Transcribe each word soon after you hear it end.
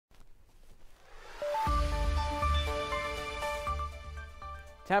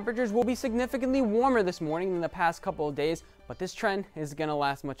Temperatures will be significantly warmer this morning than the past couple of days, but this trend is going to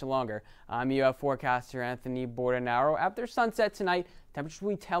last much longer. I'm UF forecaster Anthony Bordenaro. After sunset tonight, temperatures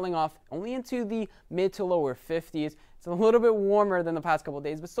will be tailing off only into the mid to lower 50s. It's a little bit warmer than the past couple of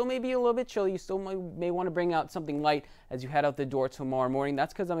days, but still maybe a little bit chilly. You still may want to bring out something light as you head out the door tomorrow morning.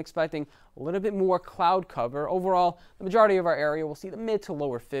 That's because I'm expecting a little bit more cloud cover. Overall, the majority of our area will see the mid to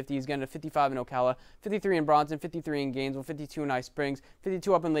lower 50s, getting to 55 in Ocala, 53 in Bronson, 53 in Gainesville, 52 in High Springs,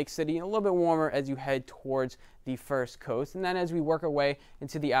 52 up in Lake City, and a little bit warmer as you head towards the first coast. And then as we work our way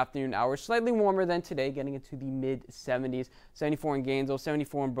into the afternoon hours, slightly warmer than today, getting into the mid 70s, 74 in Gainesville,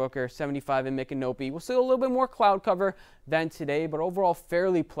 74 in Brooker, 75 in Micanopy. We'll see a little bit more cloud cover than today, but overall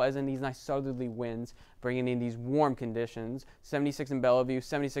fairly pleasant. These nice southerly winds bringing in these warm conditions. 76 in Bellevue,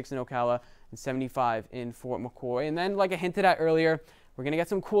 76 in Ocala, and 75 in Fort McCoy. And then, like I hinted at earlier, we're going to get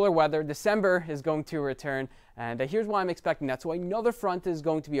some cooler weather. December is going to return, and here's why I'm expecting that. So another front is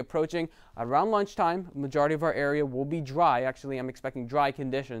going to be approaching around lunchtime. The majority of our area will be dry. Actually, I'm expecting dry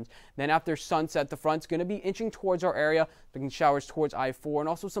conditions. Then after sunset, the front's going to be inching towards our area, bringing showers towards I-4 and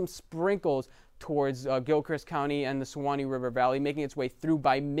also some sprinkles towards Gilchrist County and the Suwannee River Valley, making its way through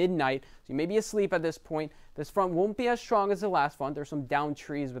by midnight. So you may be asleep at this point. This front won't be as strong as the last front. There's some downed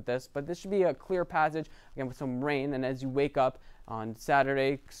trees with this, but this should be a clear passage, again, with some rain. And as you wake up on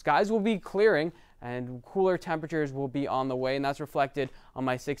Saturday, skies will be clearing and cooler temperatures will be on the way, and that's reflected on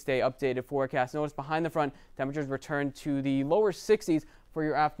my 6-day updated forecast. Notice behind the front, temperatures return to the lower 60s for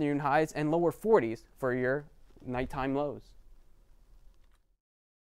your afternoon highs and lower 40s for your nighttime lows.